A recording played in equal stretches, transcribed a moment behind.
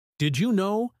Did you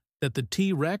know that the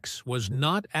T-Rex was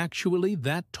not actually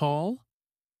that tall?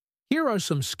 Here are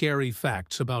some scary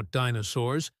facts about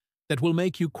dinosaurs that will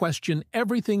make you question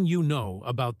everything you know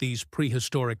about these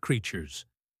prehistoric creatures.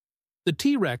 The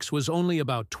T-Rex was only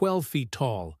about 12 feet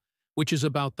tall, which is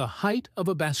about the height of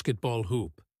a basketball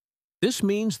hoop. This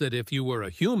means that if you were a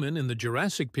human in the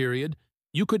Jurassic period,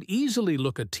 you could easily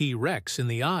look a T-Rex in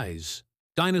the eyes.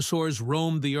 Dinosaurs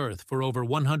roamed the Earth for over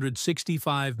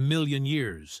 165 million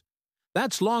years.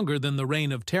 That's longer than the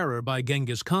Reign of Terror by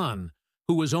Genghis Khan,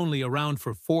 who was only around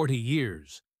for 40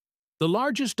 years. The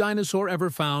largest dinosaur ever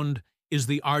found is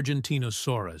the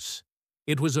Argentinosaurus.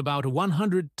 It was about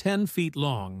 110 feet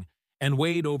long and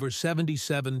weighed over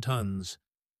 77 tons.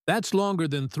 That's longer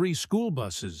than 3 school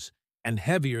buses and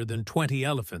heavier than 20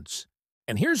 elephants.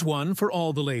 And here's one for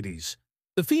all the ladies.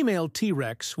 The female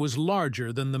T-Rex was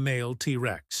larger than the male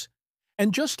T-Rex.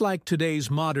 And just like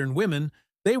today's modern women,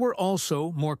 they were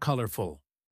also more colorful.